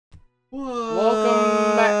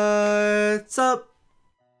Welcome back. What's up,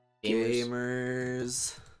 Gamers.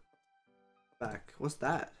 gamers? Back. What's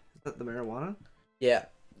that? Is that the marijuana? Yeah.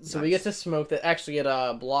 So we get to smoke that. Actually,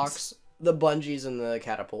 it blocks the bungees and the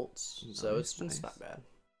catapults. So Nice, it's not bad.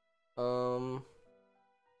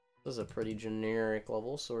 This is a pretty generic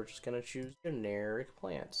level, so we're just gonna choose generic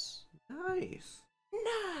plants. Nice.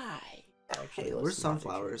 Nice. Actually, Hey, let's where's not do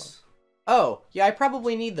sunflowers? Oh, yeah, I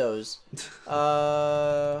probably need those.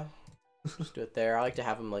 Just do it there. I like to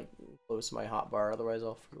have them like close to my hotbar, otherwise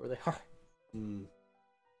I'll forget where they are. Hmm.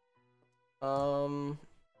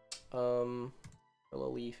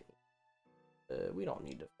 Willow leaf. We don't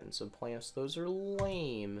need defensive plants. Those are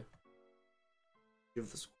lame. Give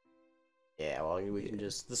this. Yeah, well, we can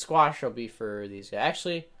just... The squash will be for these guys.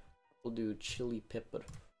 Actually, we'll do chili pepper.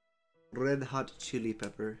 Red hot chili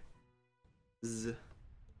pepper. Z.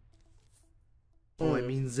 Oh, I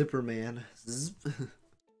mean zipper man. Zip.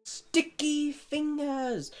 Sticky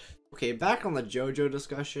fingers! Okay, back on the JoJo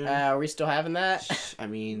discussion. Are we still having that? I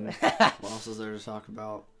mean, what else is there to talk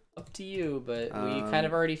about? Up to you, but we kind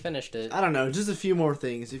of already finished it. I don't know, just a few more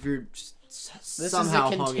things. If you're This somehow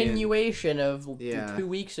is a continuation of Yeah. 2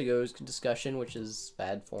 weeks ago's discussion, which is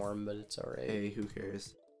bad form, but it's alright. Hey, who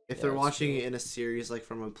cares? If Yeah, they're that's watching true. it in a series, like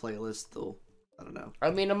from a playlist, they'll, I don't know. I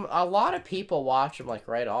mean, a lot of people watch them like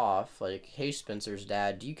right off. Like, hey, Spencer's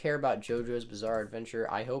dad, do you care about JoJo's Bizarre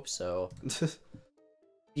Adventure? I hope so.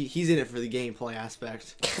 He's in it for the gameplay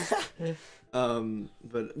aspect. But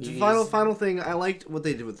the He's- final thing, I liked what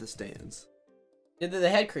they did with the stands. They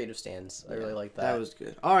had creative stands. I really like that. That was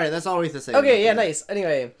good. All right, that's all we have to say. Okay, about yeah, that. nice.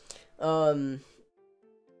 Anyway,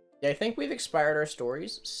 yeah, I think we've expired our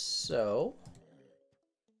stories, so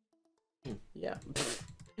yeah,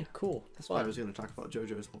 cool. That's why I was going to talk about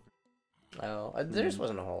JoJo's. Oh, there just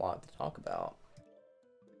wasn't a whole lot to talk about.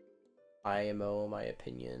 IMO, my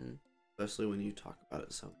opinion. Especially when you talk about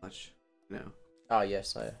it so much, you know. Oh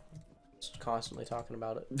yes, I was constantly talking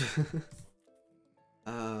about it.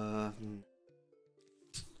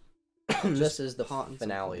 This is the pot and some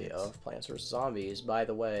finale plants. of Plants vs Zombies, by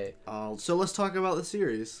the way. So let's talk about the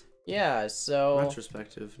series. Yeah, so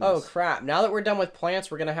Retrospective. oh crap! Now that we're done with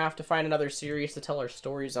plants, we're gonna have to find another series to tell our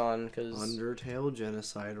stories on, because Undertale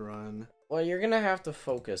Genocide Run. well, you're gonna have to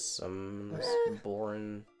focus some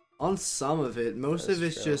boring On some of it, most of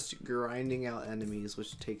That's it's true. just grinding out enemies,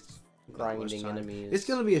 which takes not much grinding time. enemies. It's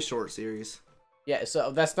gonna be a short series. Yeah,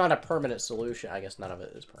 so that's not a permanent solution. I guess none of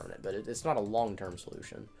it is permanent, but it's not a long-term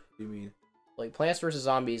solution. What do you mean? Like, Plants vs.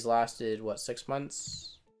 Zombies lasted, what, 6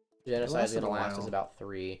 months? Genocide's lasted gonna a last us while. about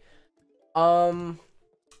 3.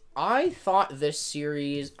 I thought this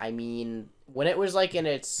series, I mean, when it was, like, in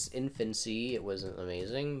its infancy, it wasn't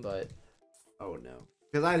amazing, but... Oh no,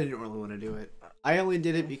 because I didn't really want to do it. I only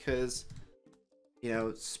did it because, you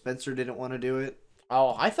know, Spencer didn't want to do it.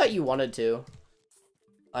 Oh, I thought you wanted to.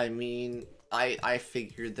 I mean, I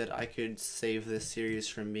figured that I could save this series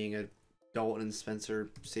from being a Dalton and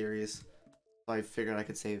Spencer series. So I figured I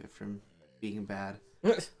could save it from being bad.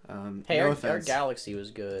 Hey, No our offense. Galaxy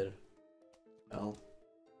was good. Well,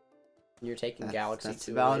 You're taking That's- Galaxy that's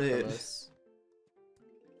 2 about away it. from us.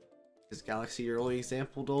 is Galaxy your only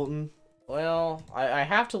example, Dalton? Well, I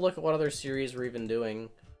have to look at what other series we're even doing.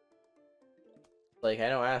 Like, I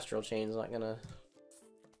know Astral Chain's not gonna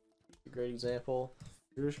be a great example.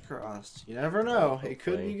 Fingers crossed. You never know. It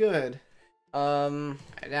could be good. I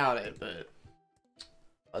doubt it, but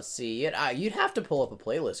Let's see. You'd have to pull up a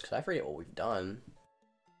playlist, because I forget what we've done.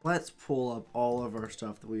 let's pull up all of our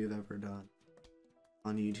stuff that we've ever done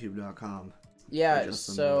on YouTube.com. Yeah, just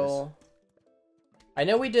some so... I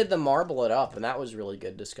know we did the Marble It Up, and that was really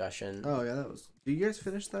good discussion. Oh yeah, that was. Did you guys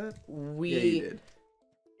finish that? We... Yeah, you did.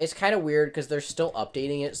 It's kind of weird, because they're still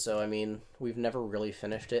updating it, so, I mean, we've never really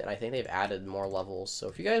finished it, and I think they've added more levels. So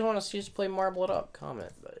if you guys want to see us play Marble It Up,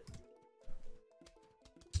 comment, but...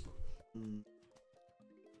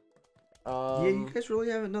 Yeah, you guys really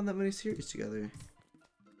haven't done that many series together.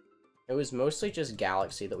 It was mostly just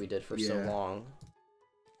Galaxy that we did for so Yeah. long.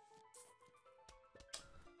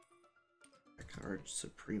 Our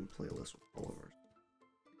Supreme playlist with all of ours.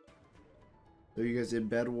 So you guys did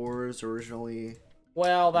Bed Wars originally.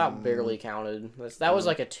 Well, that barely counted. That was uh,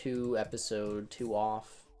 like a 2-episode, 2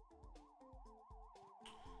 off.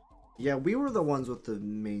 Yeah, we were the ones with the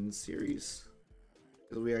main series.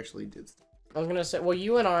 Because we actually did. I was gonna say, well,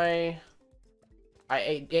 you and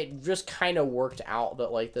it just kind of worked out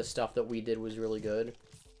that, like, the stuff that we did was really good.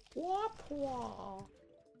 Wah, wah.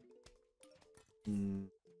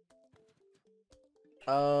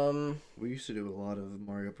 We used to do a lot of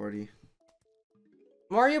Mario Party.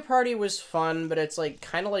 Mario Party was fun, but it's like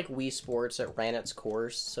kind of like Wii Sports. It ran its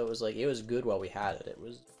course, so it was like it was good while we had it. It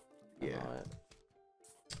was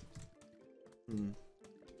Hmm.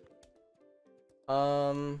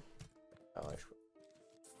 Oh,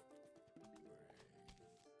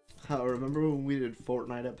 Remember when we did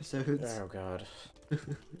Fortnite episodes? oh god.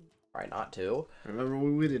 Try not to. Remember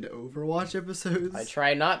when we did Overwatch episodes? I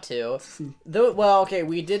try not to. Though, well, okay,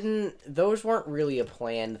 we didn't. Those weren't really a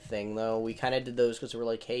planned thing, though. We kind of did those because we're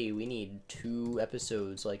like, hey, we need 2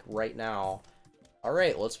 episodes, like, right now. All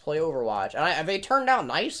right, let's play Overwatch. And they turned out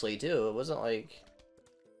nicely, too. It wasn't like...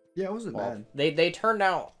 Yeah, it wasn't bad. They turned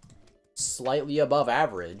out slightly above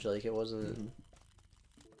average. Like, it wasn't...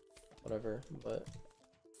 Whatever, but...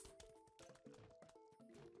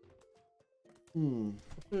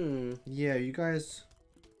 Yeah, you guys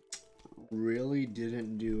really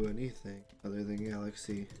didn't do anything other than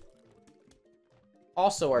Galaxy.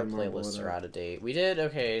 Also, our playlists are out of date. We did,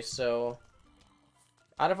 okay, so...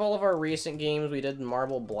 Out of all of our recent games, we did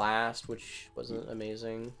Marble Blast, which wasn't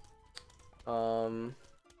amazing. And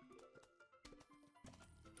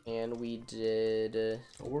we did...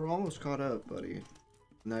 We're almost caught up, buddy.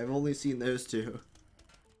 And I've only seen those 2.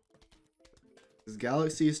 Is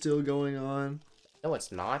Galaxy still going on? No,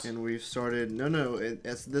 it's not. And we've started... No,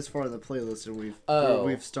 it's this far in the playlist, and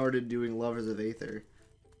we've started doing Lovers of Aether.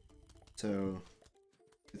 So...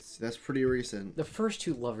 That's pretty recent. The first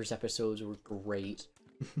 2 Lovers episodes were great.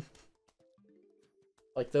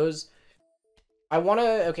 Like, those... I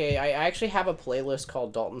wanna... Okay, I actually have a playlist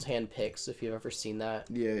called Dalton's Hand Picks, if you've ever seen that.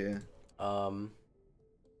 Yeah.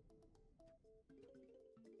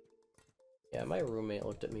 Yeah, my roommate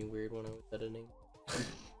looked at me weird when I was editing.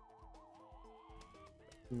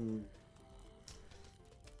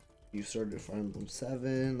 You started Fire Emblem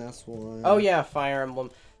 7, that's one. Oh yeah, Fire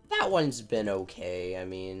Emblem. That one's been okay, I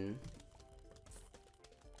mean...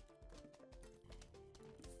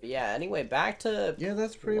 But yeah, anyway, back to... Yeah,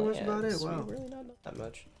 that's pretty much about it, wow. We've really not done that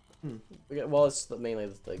much. Well, it's mainly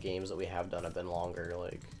the games that we have done have been longer,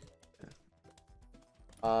 like...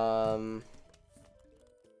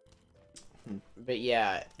 But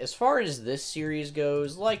yeah, as far as this series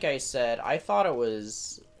goes, like I said, I thought it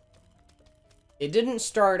was... It didn't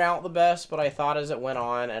start out the best, but I thought as it went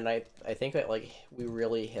on, and I think that, like, we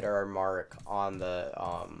really hit our mark on the,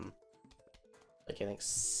 like, I think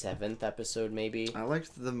 7th episode, maybe. I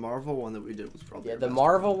liked the Marvel one that we did was probably... Yeah, the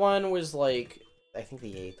Marvel one was, like, I think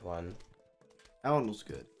the 8th one. That one was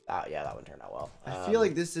good. Yeah, that one turned out well. I feel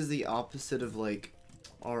like this is the opposite of, like,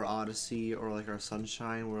 our Odyssey or, like, our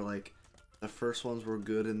Sunshine, where, like, the first ones were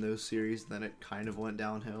good in those series, then it kind of went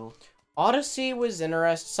downhill. Odyssey was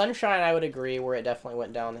interesting. Sunshine, I would agree, where it definitely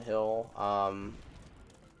went downhill.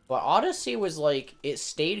 But Odyssey was, like, it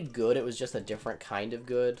stayed good. It was just a different kind of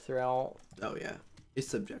good throughout. Oh, yeah. It's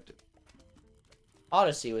subjective.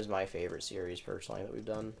 Odyssey was my favorite series, personally, that we've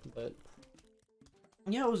done, but...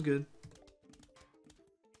 Yeah, it was good.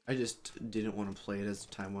 I just didn't want to play it as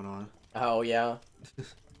time went on. Oh, yeah.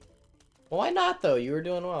 Why not, though? You were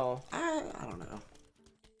doing well. I don't know.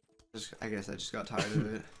 I guess I just got tired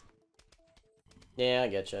of it. Yeah, I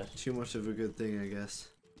getcha. Too much of a good thing, I guess.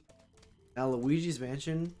 Now, Luigi's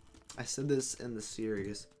Mansion, I said this in the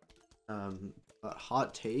series, but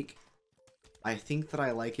hot take, I think that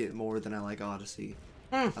I like it more than I like Odyssey.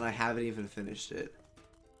 And I haven't even finished it.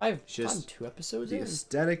 I've just done 2 episodes the in.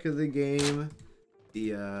 aesthetic of the game,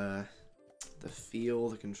 the feel,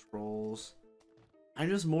 the controls. I'm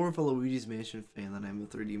just more of a Luigi's Mansion fan than I'm a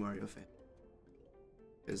 3D Mario fan.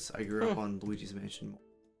 Because I grew up on Luigi's Mansion.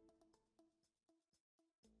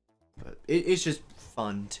 But it's just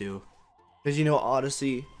fun, too. Because, you know,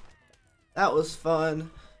 Odyssey, that was fun.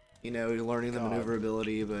 You know, you're learning the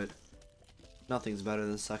maneuverability, but nothing's better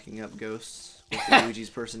than sucking up ghosts with Luigi's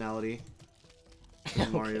personality.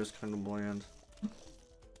 Mario's kind of bland.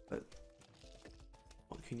 But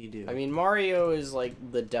what can you do? I mean, Mario is, like,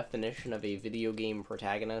 the definition of a video game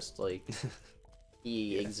protagonist. Like,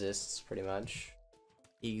 he exists, pretty much.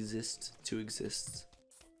 He exists to exist.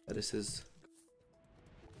 That is his...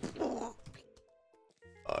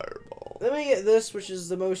 Fireball. Let me get this, which is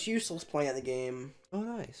the most useless plant in the game. Oh,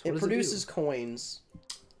 nice. It produces coins.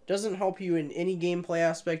 Doesn't help you in any gameplay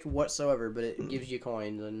aspect whatsoever, but it gives you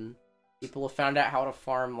coins, and people have found out how to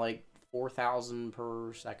farm, like, 4,000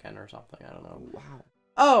 per second or something. I don't know. Wow.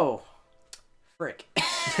 Oh! Frick.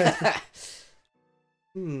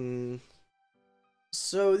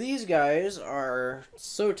 So these guys are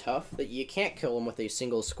so tough that you can't kill them with a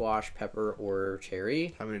single squash, pepper, or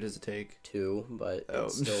cherry. How many does it take? 2, but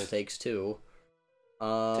it still takes 2.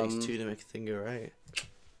 It takes 2 to make a thing go right.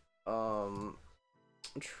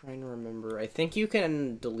 I'm trying to remember. I think you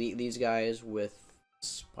can delete these guys with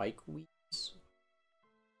spike weeds.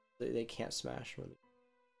 They can't smash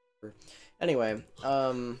them. Anyway,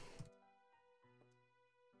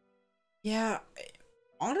 yeah,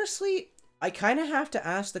 honestly, I kind of have to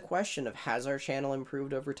ask the question of, has our channel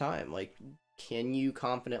improved over time? Like, can you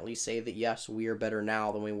confidently say that, yes, we are better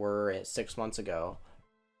now than we were 6 months ago?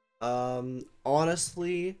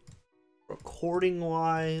 Honestly, recording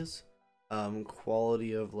wise,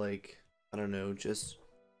 quality of, like, I don't know, just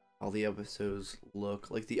how the episodes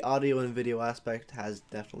look, like the audio and video aspect has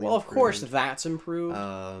definitely Well, improved. of course that's improved,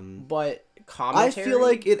 but commentary, I feel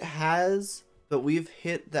like it has, but we've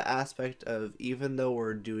hit the aspect of, even though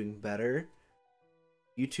we're doing better,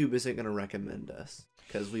 YouTube isn't going to recommend us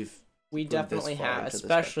because we definitely have,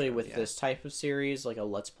 especially with this type of series, like a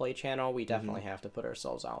Let's Play channel, we definitely have to put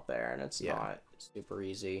ourselves out there, and it's not super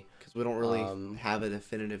easy. Because we don't really have a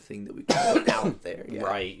definitive thing that we can put out there. Yeah.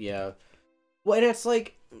 Right, yeah. Well, and it's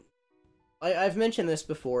like, I've mentioned this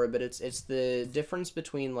before, but it's the difference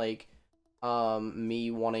between, like, me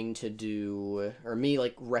wanting to do, or me,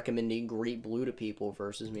 like, recommending Great Blue to people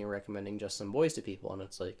versus me recommending Just Some Boys to people, and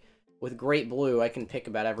it's like, with Great Blue, I can pick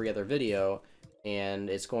about every other video, and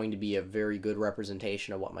it's going to be a very good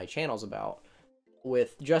representation of what my channel's about.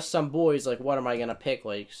 With Just Some Boys, like, what am I gonna pick?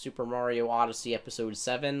 Like, Super Mario Odyssey Episode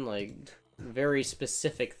 7? Like, very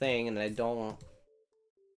specific thing, and I don't...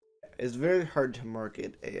 It's very hard to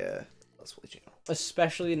market a Let's Play channel.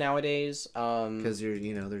 Especially nowadays, because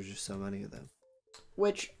there's just so many of them.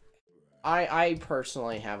 Which, I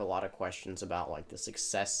personally have a lot of questions about, like, the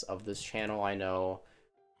success of this channel. I know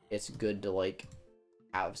it's good to, like,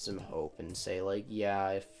 have some hope and say, like, yeah,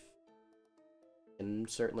 if I can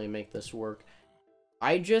certainly make this work.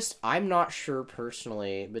 I'm not sure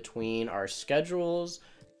personally, between our schedules,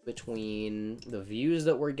 between the views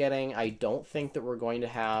that we're getting, I don't think that we're going to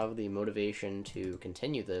have the motivation to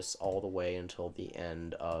continue this all the way until the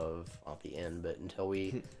end of, not the end, but until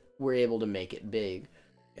we're able to make it big.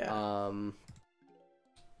 Yeah.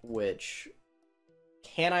 Which,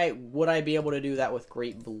 would I be able to do that with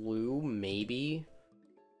Great Blue? Maybe.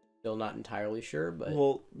 Still not entirely sure, but...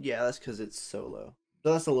 Well, yeah, that's because it's solo.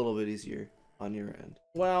 So that's a little bit easier on your end.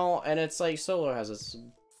 Well, and it's like, solo has its...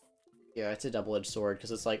 Yeah, it's a double-edged sword,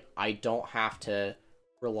 because it's like, I don't have to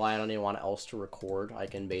rely on anyone else to record. I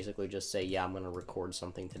can basically just say, yeah, I'm going to record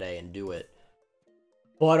something today and do it.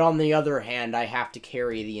 But on the other hand, I have to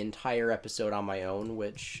carry the entire episode on my own,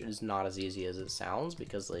 which is not as easy as it sounds,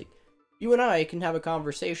 because, like, you and I can have a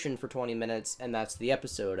conversation for 20 minutes, and that's the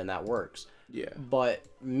episode, and that works. Yeah. But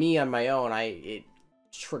me on my own,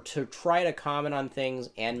 to try to comment on things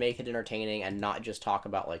and make it entertaining and not just talk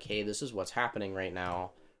about, like, hey, this is what's happening right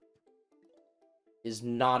now, is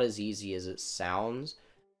not as easy as it sounds.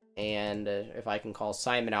 And if I can call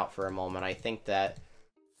Simon out for a moment, I think that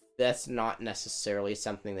that's not necessarily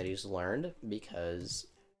something that he's learned, because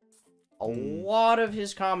a lot of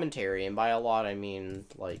his commentary, and by a lot I mean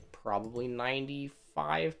like probably 95%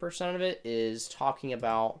 of it, is talking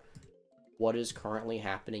about what is currently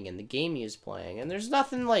happening in the game he is playing. And there's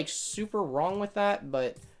nothing like super wrong with that,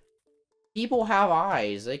 but people have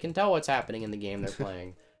eyes. They can tell what's happening in the game they're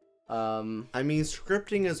playing. I mean,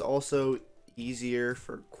 scripting is also easier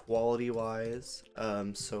for quality-wise,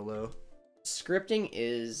 solo. Scripting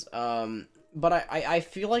is, but I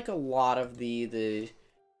feel like a lot of the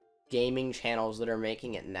gaming channels that are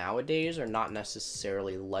making it nowadays are not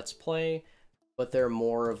necessarily Let's Play, but they're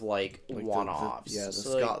more of, like one-offs. The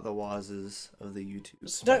so, Scott the Wazes of the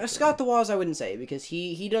YouTube. Scott the Waz I wouldn't say, because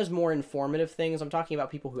he does more informative things. I'm talking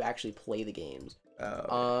about people who actually play the games.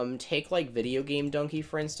 Take, like, Video Game Donkey,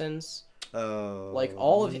 for instance. Like,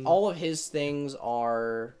 all of his things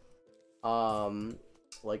are,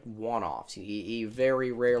 like, one-offs. He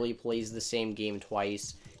very rarely plays the same game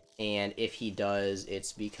twice, and if he does,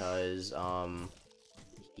 it's because,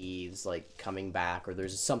 he's, like, coming back, or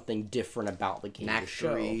there's something different about the game to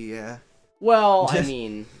show. Yeah. Well, I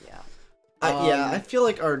mean, yeah. I feel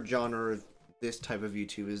like our genre of this type of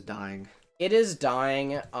YouTube is dying. It is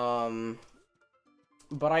dying,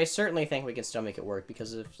 but I certainly think we can still make it work,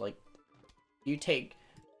 because if, like, you take...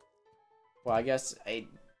 Well, I guess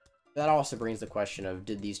that also brings the question of,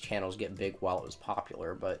 did these channels get big while it was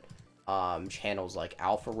popular? But channels like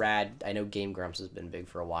AlphaRad, I know Game Grumps has been big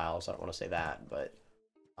for a while, so I don't want to say that, but...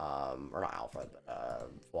 or not Alpha,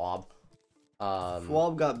 but Flob.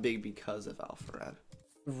 Flob got big because of AlphaRad.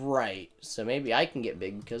 Right, so maybe I can get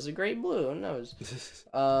big because of Great Blue, who knows?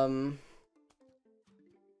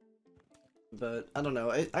 But, I don't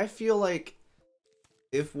know, I feel like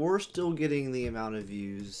if we're still getting the amount of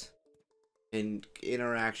views and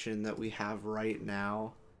interaction that we have right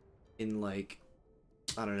now in like,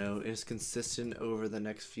 I don't know, is consistent over the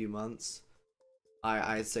next few months,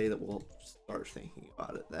 I'd say that we'll start thinking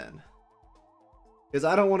about it then. Because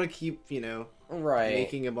I don't want to keep, you know,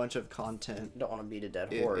 making a bunch of content. Don't want to beat a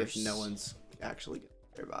dead horse. If no one's actually going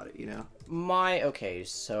to care about it, you know? Okay,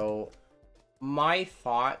 so my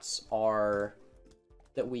thoughts are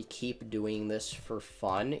that we keep doing this for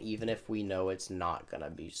fun, even if we know it's not going to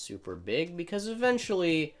be super big, because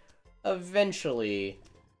eventually,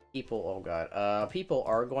 people, oh god, people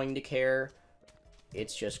are going to care.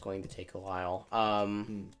 It's just going to take a while.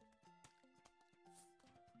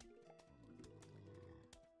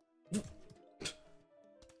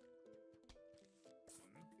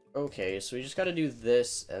 Okay, so we just gotta do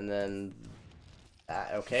this, and then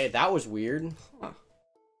that. Okay, that was weird. Huh.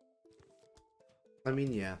 I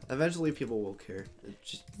mean, yeah, eventually people will care.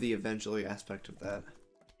 It's just the eventually aspect of that.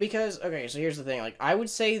 Because, okay, so here's the thing, like, I would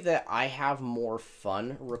say that I have more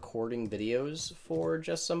fun recording videos for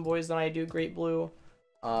Just Some Boys than I do Great Blue.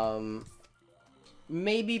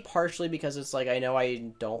 Maybe partially because it's like, I know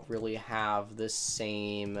I don't really have the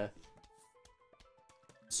same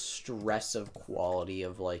stress of quality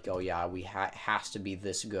of like, oh yeah, we has to be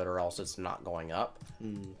this good or else it's not going up.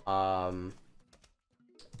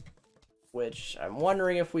 Which I'm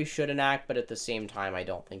wondering if we should enact, but at the same time, I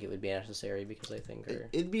don't think it would be necessary because I think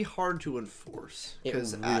it'd be hard to enforce. It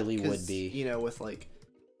really would be. You know, with like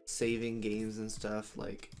saving games and stuff,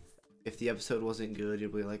 like if the episode wasn't good,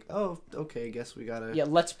 you'd be like, oh, okay, guess we gotta. Yeah,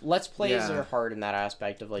 let's plays are hard in that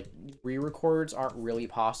aspect of like re-records aren't really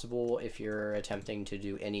possible if you're attempting to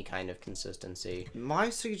do any kind of consistency. My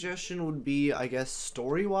suggestion would be, I guess,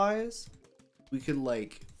 story-wise, we could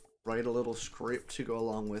like write a little script to go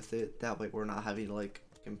along with it. That way we're not having to like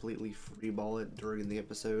completely freeball it during the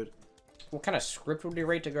episode. What kind of script would we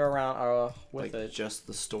write to go around with like it? Just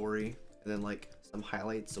the story, and then like some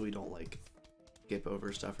highlights so we don't like skip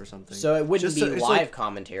over stuff or something. So it wouldn't be live like,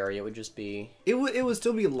 commentary. It would just be. It would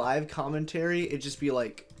still be live commentary. It'd just be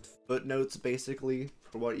like footnotes basically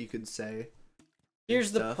for what you could say.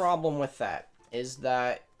 Here's the problem with that is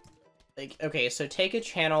that. Like, okay, so take a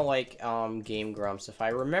channel like Game Grumps. If I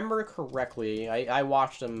remember correctly, I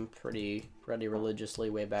watched them pretty religiously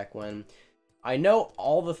way back when. I know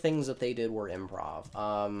all the things that they did were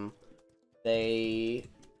improv. They,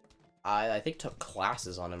 I think, took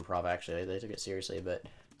classes on improv, actually. They took it seriously, but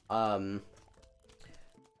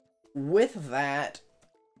with that,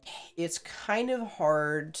 it's kind of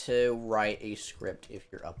hard to write a script if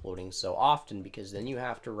you're uploading so often, because then you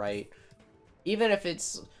have to write, even if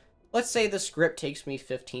it's... Let's say the script takes me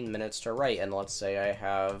 15 minutes to write, and let's say I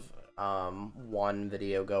have one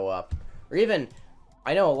video go up, or even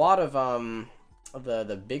I know a lot of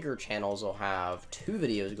the bigger channels will have 2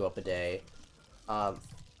 videos go up a day.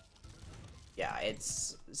 Yeah,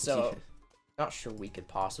 it's so not sure we could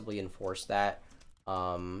possibly enforce that,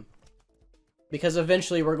 because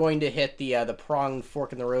eventually we're going to hit the pronged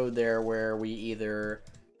fork in the road there, where we either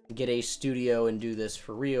get a studio and do this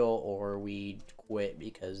for real, or we quit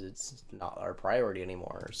because it's not our priority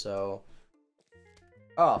anymore. So,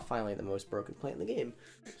 oh, finally the most broken plant in the game.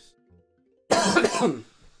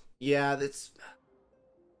 Yeah, that's.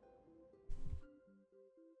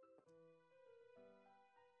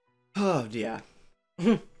 Oh yeah.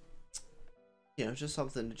 You know, just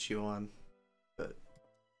something to chew on. But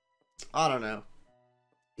I don't know.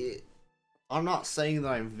 I'm not saying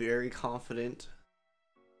that I'm very confident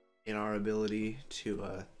in our ability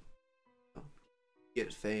to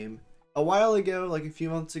get fame. A while ago, like a few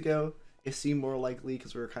months ago, it seemed more likely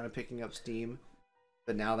because we were kind of picking up steam.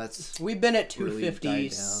 But now that's we've been at 250 really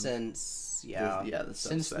since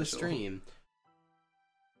since the stream.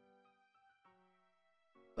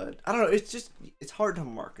 But I don't know. It's hard to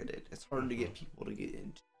market it. It's hard to get people to get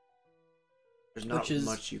into. There's not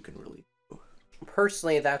much you can really do.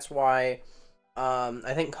 Personally, that's why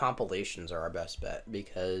I think compilations are our best bet,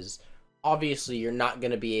 because obviously you're not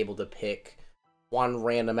going to be able to pick one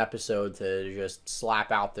random episode to just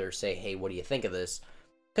slap out there, say, hey, what do you think of this?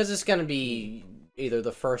 Because it's going to be either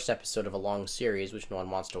the first episode of a long series, which no one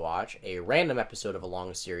wants to watch, a random episode of a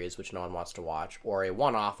long series, which no one wants to watch, or a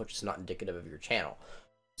one-off, which is not indicative of your channel.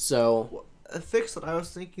 So, a fix that I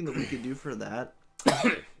was thinking that we could do for that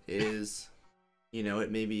is, you know,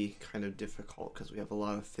 it may be kind of difficult because we have a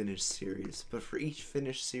lot of finished series, but for each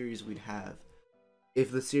finished series we'd have,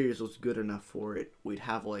 if the series was good enough for it, we'd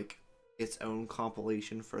have, like, its own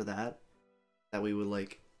compilation for that we would,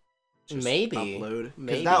 like, just upload.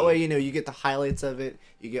 Because that way, you know, you get the highlights of it,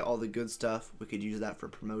 you get all the good stuff, we could use that for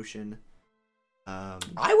promotion.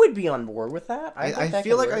 I would be on board with that. I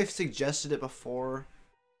feel like I've suggested it before.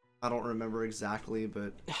 I don't remember exactly,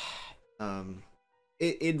 but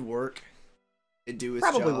it'd work. It'd do its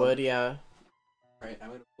probably job. would, yeah. Right, I'm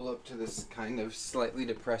gonna pull up to this kind of slightly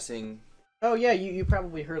depressing. Oh yeah, you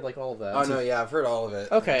probably heard like all of that. Oh no, yeah, I've heard all of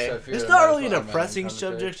it. Okay. So I figured It's I not might as really a well have my own depressing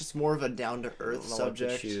commentary. subject. It's more of a down to I don't earth know what to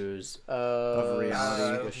subject. choose. of reality.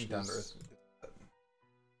 I don't which think down to is- earth.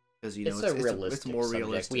 Because you know it's it's, a realistic it's more subject.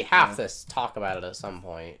 realistic. We have yeah. to talk about it at some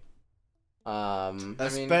point. I mean-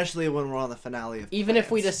 Especially when we're on the finale of Even if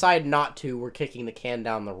we Plants. decide not to, we're kicking the can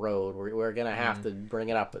down the road. We're gonna have to bring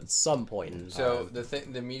it up at some point in time. So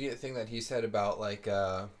the immediate thing that he said about like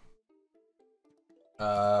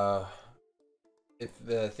if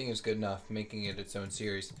the thing is good enough, making it its own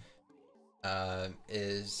series,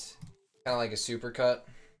 is kind of like a supercut.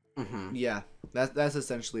 Mhm. Yeah, that's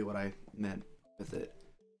essentially what I meant with it.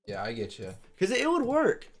 Yeah, I get you. Because it would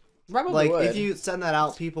work. Probably Like would. if you send that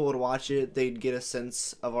out, people would watch it. They'd get a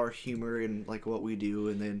sense of our humor and like what we do,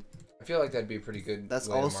 and then I feel like that'd be a pretty good. that's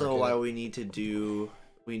way to also market why it. we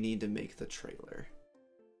need to make the trailer.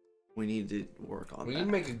 We need to work on We that. need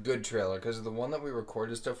to make a good trailer because the one that we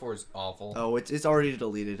recorded stuff for is awful. Oh, it's already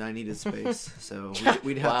deleted. I needed space, so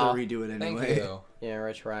we'd have Wow. to redo it Thank anyway. you. Yeah,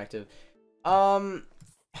 retroactive.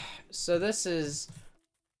 So this is,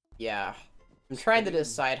 yeah. I'm trying to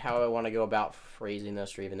decide how I want to go about phrasing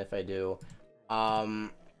this, or even if I do.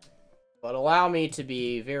 But allow me to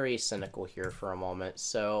be very cynical here for a moment.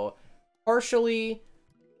 So, partially,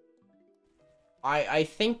 I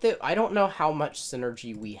think that I don't know how much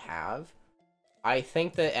synergy we have. I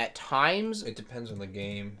think that at times, It depends on the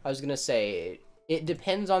game. I was gonna say, it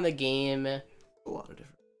depends on the game. A lot of different.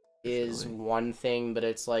 Is Definitely. one thing, but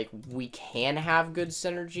it's like we can have good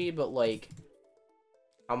synergy, but like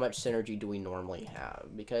how much synergy do we normally have?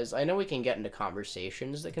 Because I know we can get into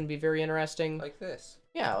conversations that can be very interesting. Like this.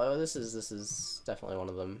 Yeah, well, this is definitely one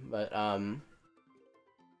of them, but I'm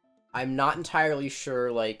not entirely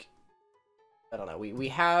sure. Like, I don't know. We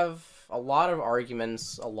have a lot of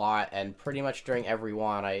arguments, a lot, and pretty much during every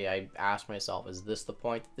one, I ask myself, is this the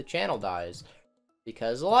point that the channel dies?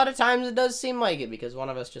 Because a lot of times it does seem like it, because one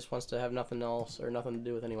of us just wants to have nothing else or nothing to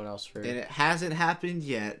do with anyone else for. And it hasn't happened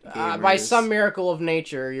yet. By gamers. some miracle of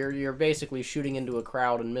nature, you're basically shooting into a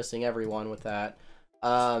crowd and missing everyone with that.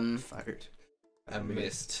 Fired. I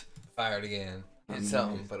missed. Fired again. I Hit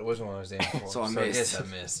something, missed. but it wasn't what I was aiming for. So I yes, missed. I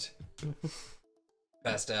missed.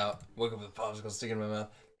 Passed out. Woke up with a popsicle sticking in my mouth.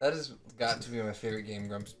 That has got to be my favorite Game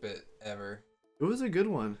Grumps bit ever. It was a good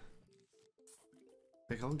one.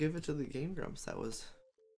 Like I'll give it to the Game Grumps. That was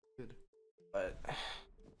good. But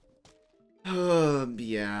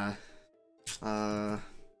Yeah. I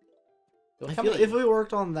how feel many- if we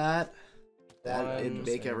worked on that, One, it'd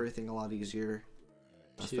make two, everything a lot easier,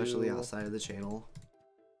 especially two. outside of the channel.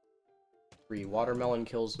 3 watermelon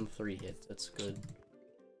kills and 3 hits. That's good.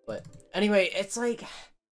 But anyway, it's like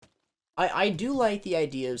I do like the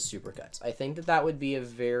idea of supercuts. I think that would be a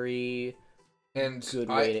very And good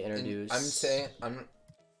way to introduce. I'm saying,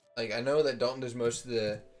 I know that Dalton does most of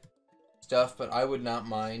the stuff, but I would not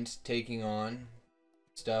mind taking on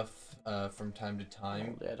stuff from time to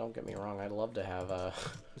time. Yeah, don't get me wrong. I'd love to have I'm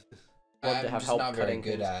to have just help not very cutting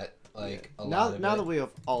good things. at like a now lot of now it. that we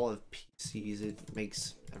have all of PCs, it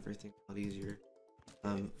makes everything a lot easier.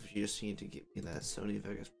 You just need to get me that Sony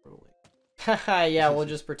Vegas Pro link. Yeah, we'll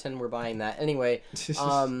just pretend we're buying that. Anyway,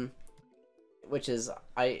 which is,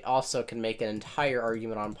 I also can make an entire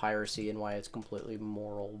argument on piracy and why it's completely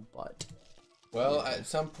moral, but Well, at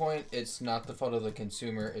some point, it's not the fault of the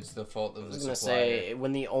consumer; it's the fault of I the was gonna supplier. say,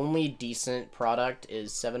 when the only decent product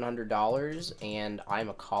is $700, and I'm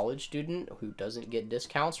a college student who doesn't get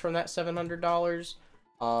discounts from that $700,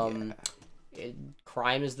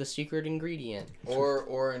 crime is the secret ingredient.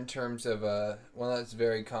 or in terms of one that's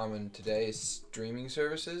very common today is streaming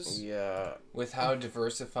services. Yeah. With how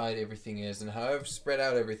diversified everything is and how spread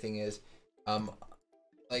out everything is,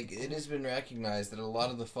 like it has been recognized that a lot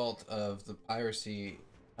of the fault of the piracy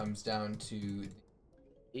comes down to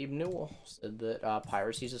Abe Newell said that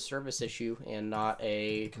piracy is a service issue and not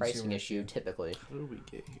a pricing Consumer issue, issue. typically. How did we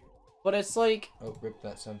get here? But it's like, oh, rip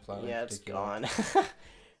that sunflower. yeah, it's Take it off. gone.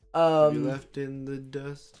 We left in the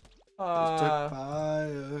dust. Just took Uh,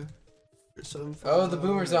 fire. Or some Oh, the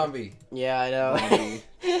boomer fire. zombie. yeah, I know.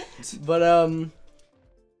 Zombie. But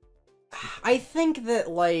I think that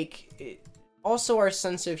also our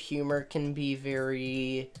sense of humor can be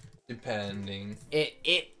very Depending.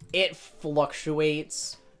 it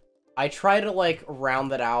fluctuates. I try to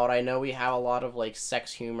round it out. I know we have a lot of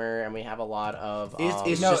sex humor and we have a lot of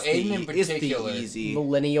It's No, just Aiden in it's the particular. easy.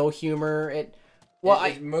 millennial humor.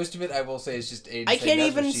 Well, most of it I will say is just Aiden I saying, can't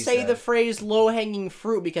 "That's what even she say said." the phrase low-hanging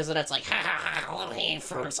fruit because then it's like, ha ha ha, low-hanging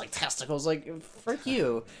fruit, it's like testicles, like, frick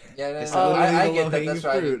you. Yeah, no, It's no, literally I the get that. That's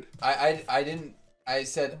low-hanging right. fruit. I didn't. I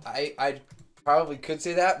said I probably could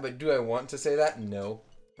say that, but do I want to say that? No.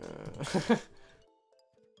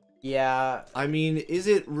 Yeah. I mean, is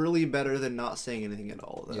it really better than not saying anything at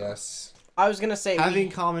all, though? Yes. I was gonna say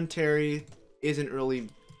Having commentary isn't really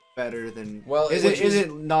better than. Well,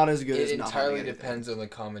 isn't not as good as It not entirely having anything. depends on the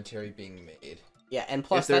commentary being made. yeah, and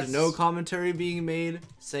plus If there's that's no commentary being made,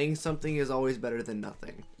 saying something is always better than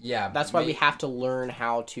nothing. Yeah. that's why we have to learn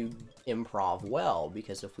how to improv well,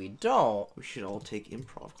 because if we don't, We should all take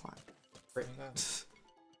improv class.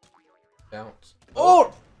 Bounce.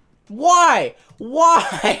 oh, why?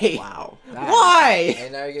 Wow. Why?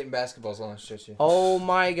 And now you're getting basketballs launched at you. Oh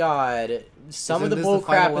my god. Some of the Isn't this bull the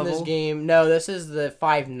crap final in this level? game. No, this is the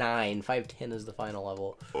 5-9. 5-10 is the final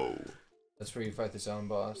level. Oh. That's where you fight the zone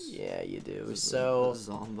boss. Yeah, you do. The So,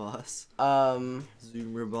 Zomboss.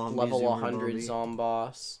 Level 100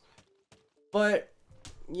 Zomboss. But,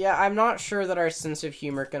 yeah, I'm not sure that our sense of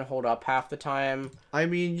humor can hold up half the time. I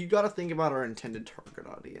mean, you gotta think about our intended target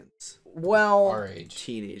audience. Well, Our age.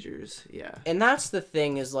 Teenagers, yeah. and that's the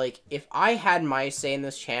thing is, like, if I had my say in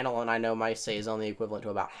this channel, and I know my say is only equivalent to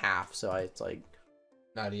about half, so it's like...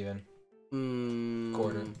 Not even. Mm,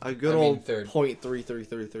 Quarter. A good I mean, old third.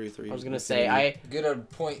 .33333. I was gonna say, Good old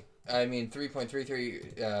point. I mean,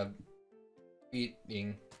 3.33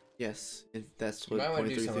 beating. Yes, if that's You what might wanna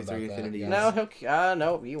do something .333 about that, infinity yeah. is. No,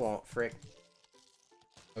 no, you won't, frick.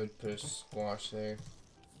 I would put a squash there.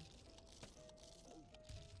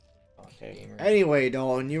 Okay. Gamer. Anyway,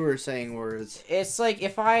 Dalton, you were saying words. It's like,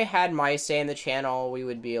 if I had my say in the channel, we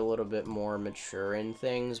would be a little bit more mature in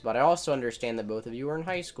things, but I also understand that both of you are in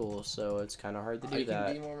high school, so it's kind of hard to do I that.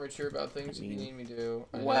 can be more mature about things if you need me to.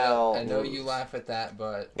 Well- I know you laugh at that,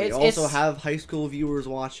 but We It's- also it's- have high school viewers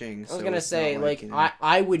watching. I was so gonna it's say, not like, you know,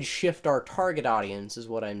 I would shift our target audience, is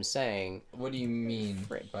what I'm saying, what do you mean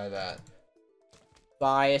Frick. by that?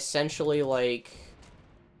 by essentially, like...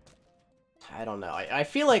 I don't know. I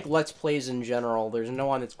feel like Let's Plays in general, there's no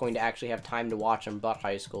one that's going to actually have time to watch them but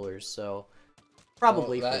high schoolers, so...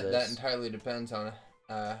 Probably Well, for that this. entirely depends on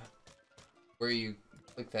where you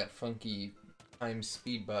click that funky time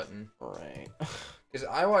speed button. Right. Because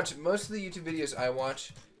I watch most of the YouTube videos I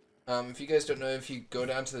watch. If you guys don't know, if you go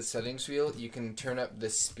down to the settings wheel, you can turn up the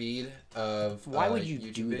speed of Why would you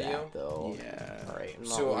YouTube do video. that, though? Yeah. Alright, I'm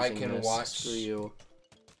not So I losing can this. watch- Screw you.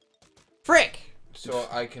 Frick! So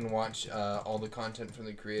I can watch all the content from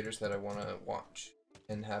the creators that I want to watch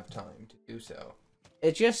and have time to do so.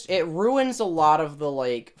 It ruins a lot of the,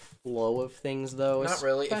 like, flow of things, though. Not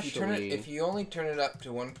really. Especially... If you only turn it up to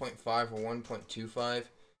 1.5 or 1.25,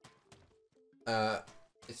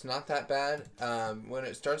 it's not that bad. When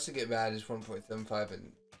it starts to get bad is 1.75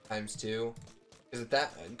 and times 2.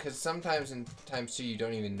 Because sometimes in times 2 you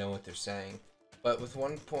don't even know what they're saying. But with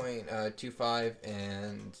 1.25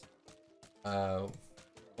 and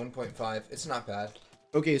 1.5, it's not bad.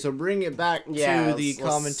 Okay, so bring it back yeah, to the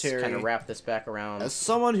commentary. kind of wrap this back around. As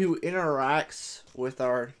someone who interacts with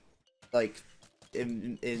our, like,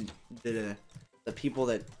 in the people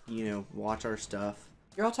that, you know, watch our stuff.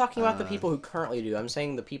 You're all talking about the people who currently do. I'm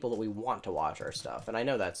saying the people that we want to watch our stuff, and I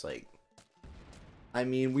know that's, like... I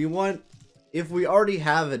mean, if we already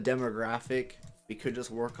have a demographic, we could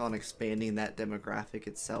just work on expanding that demographic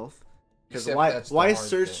itself. Because Except why that's the why hard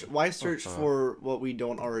search thing. why search for what we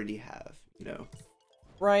don't already have? You know,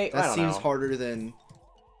 Right, I that don't seems know. harder than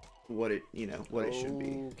what it it should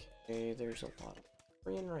be. Okay, there's a lot of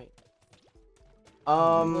Korean right.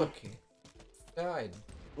 Look, he died.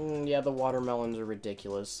 Yeah, the watermelons are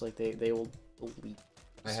ridiculous. Like, they will leak.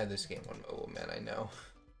 I had this game on mobile, man. I know.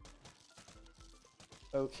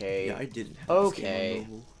 Okay. Yeah, I didn't. Have Okay. This game on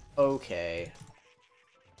mobile. Okay.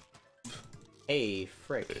 Hey,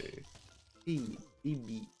 frick.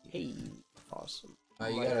 Hey, awesome. You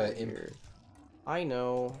Right gotta here. I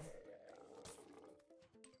know.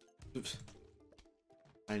 Oops.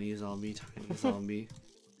 Tiny zombie.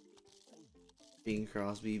 Bing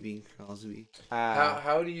Crosby.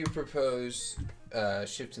 How do you propose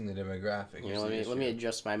shifting the demographic? You is know, the let me issue?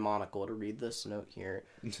 adjust my monocle to read this note here.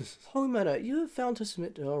 Holy Manor, you have failed to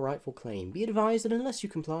submit a rightful claim. Be advised that unless you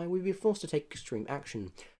comply, we will be forced to take extreme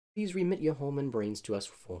action. Please remit your home and brains to us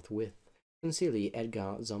forthwith. Sincerely,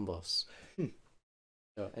 Edgar Zombos.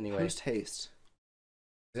 So, anyway. Post haste.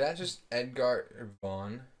 Is that just Edgar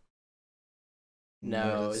Vaughn?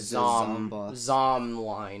 No, this is a Zom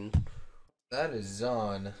line. That is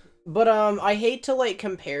Zon. But, I hate to, like,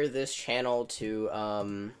 compare this channel to,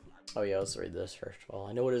 oh yeah, let's read this first of all.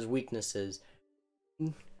 I know what his weakness is.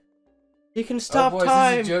 You can stop boys,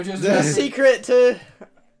 time. this is JoJo's The method. secret to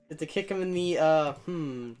kick him in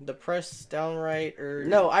the press down right or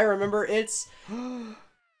no, I remember it's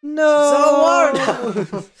No.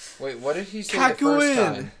 Wait, what did he say Kakuin. the first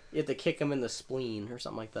time? You have to kick him in the spleen or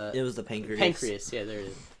something like that. It was the pancreas. Pancreas, yeah, there it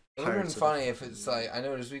is. It would have been Pirates of funny if it's like, I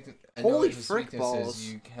know his weakness. I Holy know what his frick weakness balls.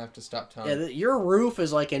 is. You have to stop time. Yeah, your roof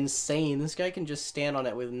is like insane. This guy can just stand on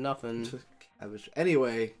it with nothing.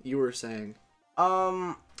 Anyway, you were saying.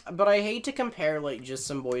 But I hate to compare like just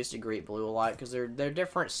some boys to Great Blue a lot because they're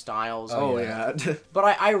different styles. Oh, yeah. yeah.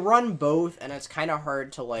 But I run both, and it's kind of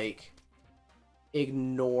hard to like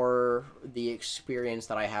ignore the experience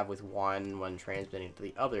that I have with one when transmitting to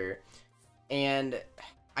the other. And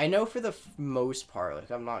I know for the most part, like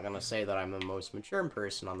I'm not gonna say that I'm the most mature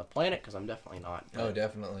person on the planet because I'm definitely not. Oh,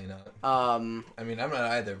 definitely not. I mean, I'm not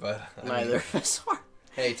either, but neither of us are.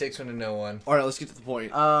 Hey, it takes one to know one. All right, let's get to the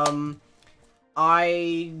point.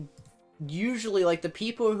 I usually like the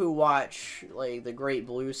people who watch like the Great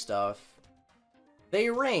Blue stuff. They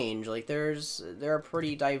range like they're a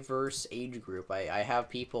pretty diverse age group. I have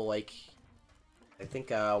people like I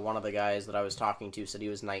think one of the guys that I was talking to said he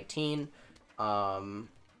was 19. The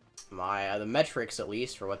metrics, at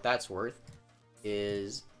least for what that's worth,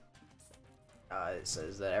 is it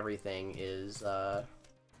says that everything is yeah.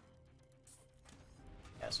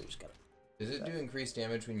 So we just gotta. Does it do increased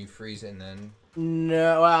damage when you freeze and then?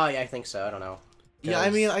 No, well, yeah, I think so. I don't know. Yeah, I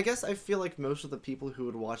mean, I guess I feel like most of the people who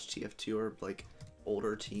would watch TF2 are like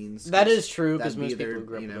older teens. That is true because that'd be most people their, who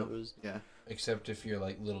grew up you with know, it was. Yeah. Except if you're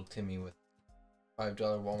like little Timmy with $5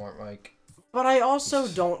 Walmart mic. But I also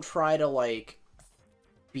don't try to like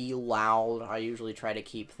be loud. I usually try to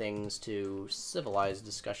keep things to civilized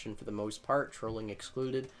discussion for the most part, trolling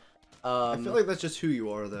excluded. I feel like that's just who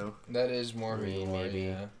you are, though. That is more who I mean, you are, maybe.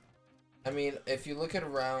 yeah. I mean, if you look at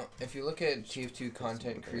TF2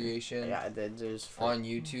 content creation Yeah, there's on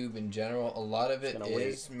YouTube in general, a lot of it gonna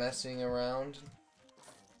is messing around.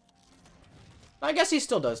 I guess he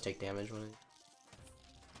still does take damage when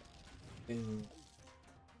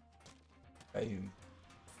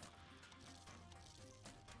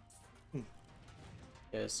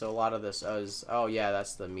yeah, so a lot of this is oh yeah,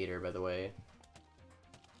 that's the meter by the way.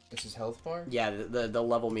 This is health bar? Yeah, the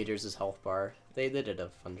level meters is health bar. They did a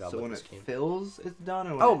fun job So with when this it game. fills, it's done,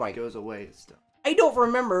 or when Oh it my- goes away, it's done. I don't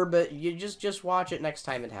remember, but you just watch it next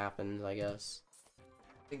time it happens, I guess.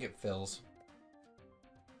 I think it fills.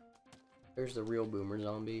 There's the real boomer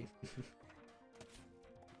zombie.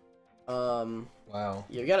 Wow.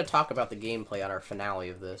 You gotta talk about the gameplay on our finale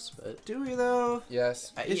of this, but Do we, though?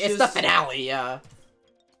 Yes. it's It's the just- finale, yeah.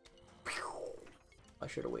 I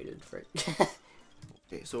should have waited for it.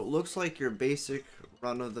 Okay, so it looks like your basic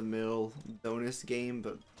run-of-the-mill bonus game,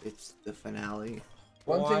 but it's the finale.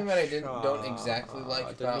 One thing that I Watch, don't exactly like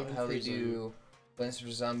didn't about even how they freeze him. do Plants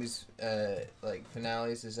vs Zombies like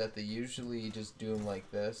finales is that they usually just do them like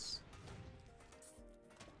this.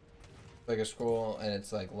 Like a scroll, and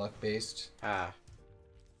it's like luck based.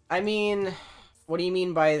 I mean, what do you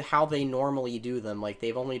mean by how they normally do them? Like,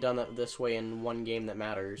 they've only done it this way in one game that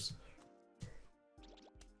matters.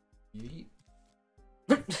 Yeet.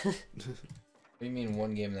 What do you mean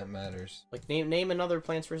one game that matters? Like, name another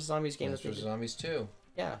Plants vs. Zombies game Plants that's vs Zombies 2.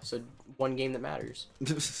 Yeah, so one game that matters.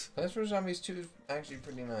 Plants vs Zombies 2 is actually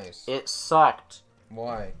pretty nice. It sucked.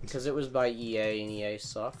 Why? Because it was by EA, and EA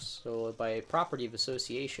sucks, so by property of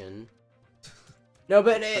association... No,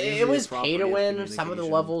 but it was pay to win. Some of the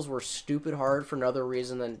communication. levels were stupid hard for another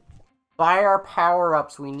reason than... Buy our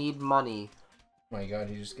power-ups, we need money. Oh my god,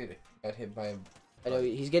 he just got hit by I know,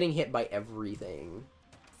 he's getting hit by everything.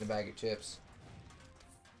 a bag of chips.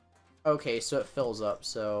 Okay, so it fills up,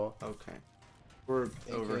 so... Okay. We're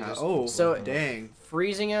over you half. just- Oh, So- dang.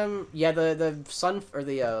 Freezing him, yeah,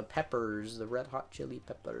 the peppers, the red hot chili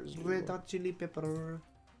peppers. Red hot chili pepper.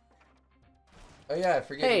 Oh yeah, I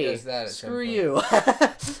forget he Hey, does that at some screw point. you.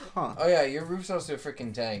 Huh. Oh yeah, your roof's also a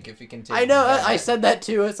freaking tank. If you can take I know, that. I said that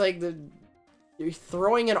too. It's like you're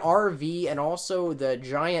throwing an RV and also the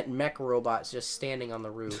giant mech robots just standing on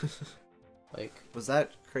the roof. Like, Was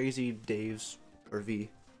that Crazy Dave's RV?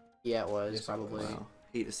 yeah, it was, Yes, it probably. was. Wow.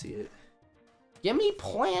 Hate to see it. Give me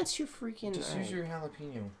plants, you freaking... Just use your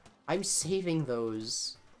jalapeno. I'm saving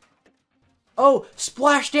those. Oh,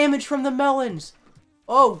 splash damage from the melons!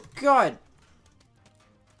 Oh, God!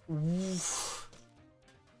 Oof.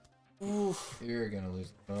 Oof. You're gonna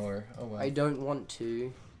lose the mower. Oh well. I don't want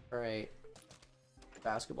to. Alright.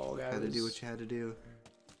 Basketball guys. Had to do what you had to do.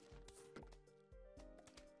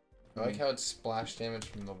 I like how it's splash damage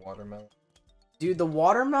from the watermelon. Dude, the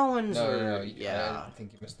watermelons No, are... no, no. Yeah. I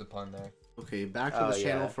think you missed the pun there. Okay, back to Oh, the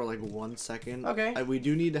channel yeah. for like 1 second. Okay. We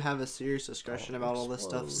do need to have a serious discussion Oh, about all this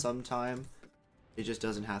stuff explode. sometime. It just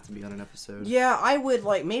doesn't have to be on an episode. Yeah, I would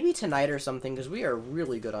like maybe tonight or something because we are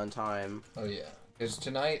really good on time. Oh yeah, because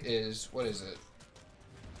tonight is what is it?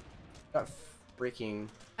 Got freaking.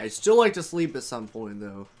 I'd still like to sleep at some point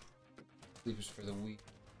though. Sleepers for the week.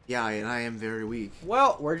 Yeah, and I am very weak.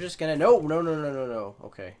 Well, we're just gonna no.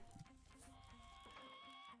 Okay.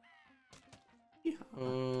 Yeah.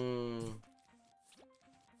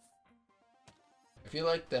 I feel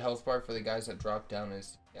like the health bar for the guys that drop down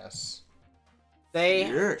is yes. They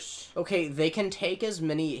Yes. okay. They can take as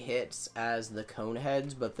many hits as the cone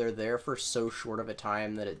heads, but they're there for so short of a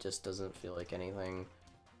time that it just doesn't feel like anything.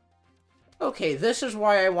 Okay, this is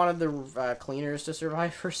why I wanted the cleaners to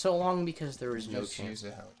survive for so long because there is no Just chance.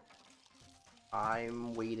 use a health.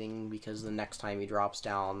 I'm waiting because the next time he drops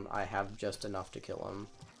down, I have just enough to kill him.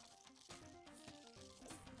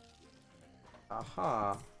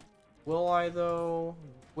 Aha. Will I though?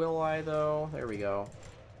 Will I though? There we go.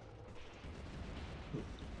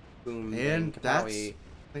 Boom. And bang, that's kapowie.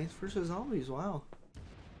 Plants vs Zombies. Wow.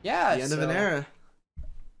 Yeah. The end of an era.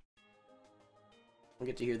 We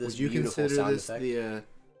get to hear this Would you beautiful consider sound this effect.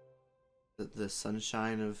 the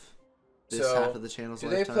sunshine of this So, half of the channel's Do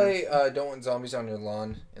lifetime? they play Don't Want Zombies on Your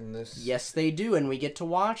Lawn in this? Yes, they do, and we get to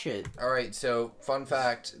watch it. Alright, so fun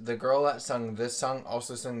fact, the girl that sung this song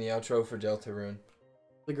also sung the outro for Deltarune.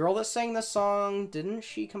 The girl that sang the song, didn't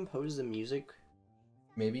she compose the music?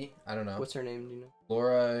 Maybe? I don't know. What's her name? Do you know?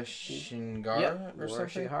 Laura Shingara Yep, or Laura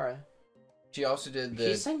something? Shigehara. She also did the...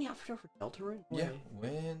 She sang the outro for Deltarune? Yeah.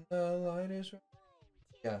 Wait. When the light is...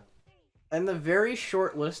 Yeah. And the very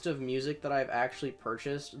short list of music that I've actually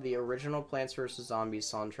purchased, the original Plants vs. Zombies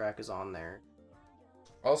soundtrack is on there.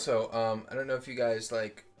 Also, I don't know if you guys,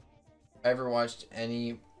 like, ever watched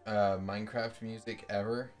any Minecraft music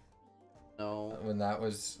ever? No. When that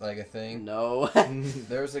was, like, a thing? No.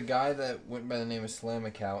 There's a guy that went by the name of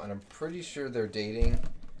Slamacow, and I'm pretty sure they're dating,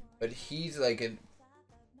 but he's, like, a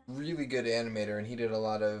really good animator, and he did a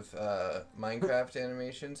lot of Minecraft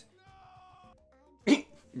animations.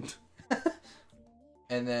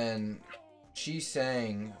 And then she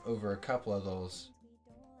sang over a couple of those.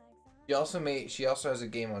 She also has a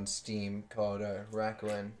game on Steam called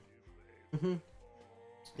Rakuen. hmm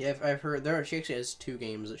Yeah, I've heard there. She actually has 2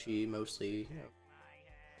 games that she mostly.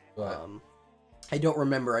 But I don't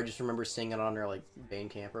remember. I just remember seeing it on her like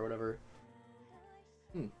Bandcamp or whatever.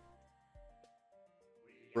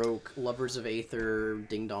 Broke, Lovers of Aether,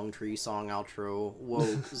 Ding Dong Tree song outro,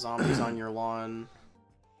 Woke, Zombies on Your Lawn.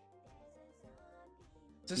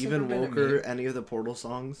 has this Even ever been a Woker, meme? any of the Portal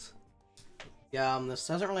songs? Yeah, this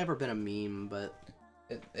hasn't really ever been a meme, but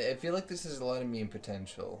I feel like this has a lot of meme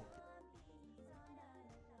potential.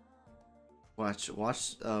 Watch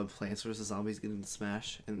Plants vs Zombies get into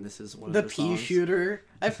Smash, and this is one of the their pea songs. shooter.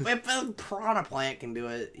 If Piranha Plant can do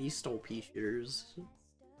it, he stole pea shooters.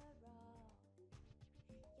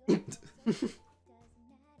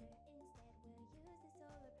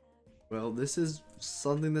 Well, this is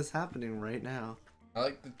something that's happening right now. I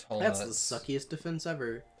like the tall That's the nuts. suckiest defense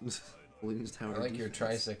ever. Williams Tower. I like your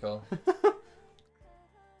defense. tricycle.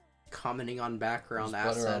 Commenting on background There's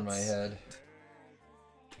butter assets. on my head.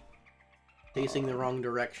 Facing the wrong I'm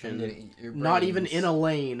gonna direction. eat your Not even brains. in a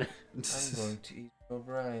lane. I'm going to eat your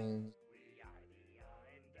brains.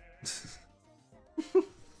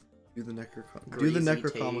 Do the Necrocon. Do Greasy the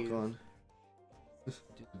Necrocomicon. Do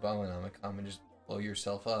the Abominomicon and just blow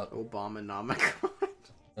yourself up. Obama-nomicon.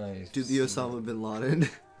 Nice. Do the Osama bin Laden.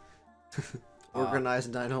 Organize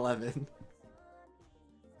 9/11.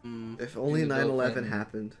 Mm. If only Do the Bill 9/11 Clinton.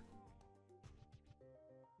 happened.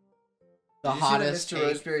 The Did you see that hottest Mr. take.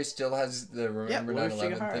 Roseberry still has the Remember Laura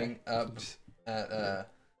 9/11 Shigehara. thing up at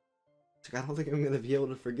It's like, I don't think I'm gonna be able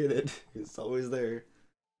to forget it. It's always there.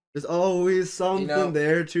 There's always something know-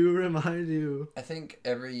 there to remind you. I think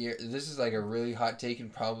every year, this is like a really hot take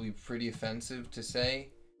and probably pretty offensive to say.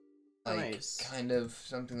 Like, Nice. kind of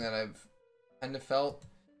something that I've kind of felt.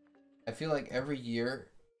 I feel like every year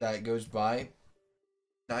that goes by,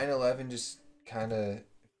 9/11 just kind of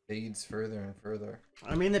fades further and further.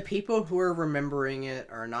 I mean, the people who are remembering it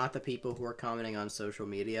are not the people who are commenting on social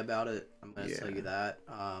media about it. I'm gonna tell Yeah. you that.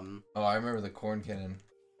 Oh, I remember the corn cannon.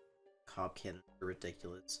 Cop cannons are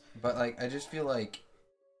ridiculous. But, like, I just feel like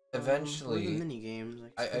What eventually, are the mini games?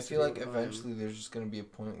 I feel like eventually there's just going to be a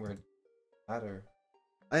point where it's matter.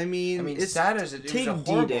 I mean, it's sad as it is. take a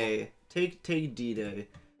horrible... D-Day. Take D-Day.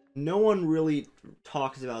 No one really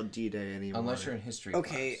talks about D-Day anymore. Unless you're in history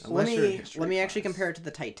Okay, class. Unless you're in let history me actually class. compare it to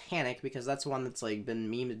the Titanic because that's one that's like been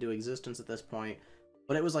memed into existence at this point.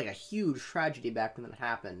 but it was like a huge tragedy back when it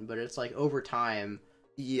happened. But it's like over time.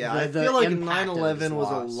 Yeah, The- I the feel like impact of it 9/11 was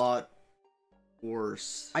a lost. lot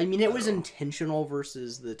worse. I mean, it was though. intentional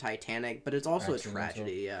versus the Titanic, but it's also a Accidental.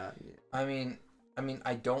 tragedy. Yeah. I mean,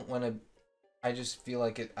 I don't want to. I just feel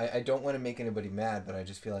like it. I don't want to make anybody mad, but I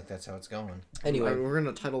just feel like that's how it's going. Anyway, We're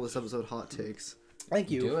gonna title this episode "Hot Takes."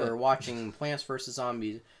 thank you Do for it. watching Plants vs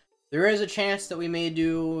Zombies. There is a chance that we may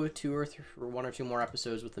do 2 or 3, or 1 or 2 more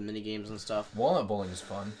episodes with the mini games and stuff. Walnut bowling is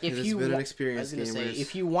fun. If It you has been an wa- experience, I was gonna gamers. say,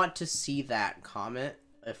 if you want to see that, comment.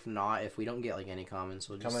 If not, if we don't get like any comments,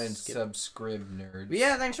 we'll just Come in and skip. subscribe, nerds. But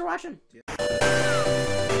yeah, thanks for watching.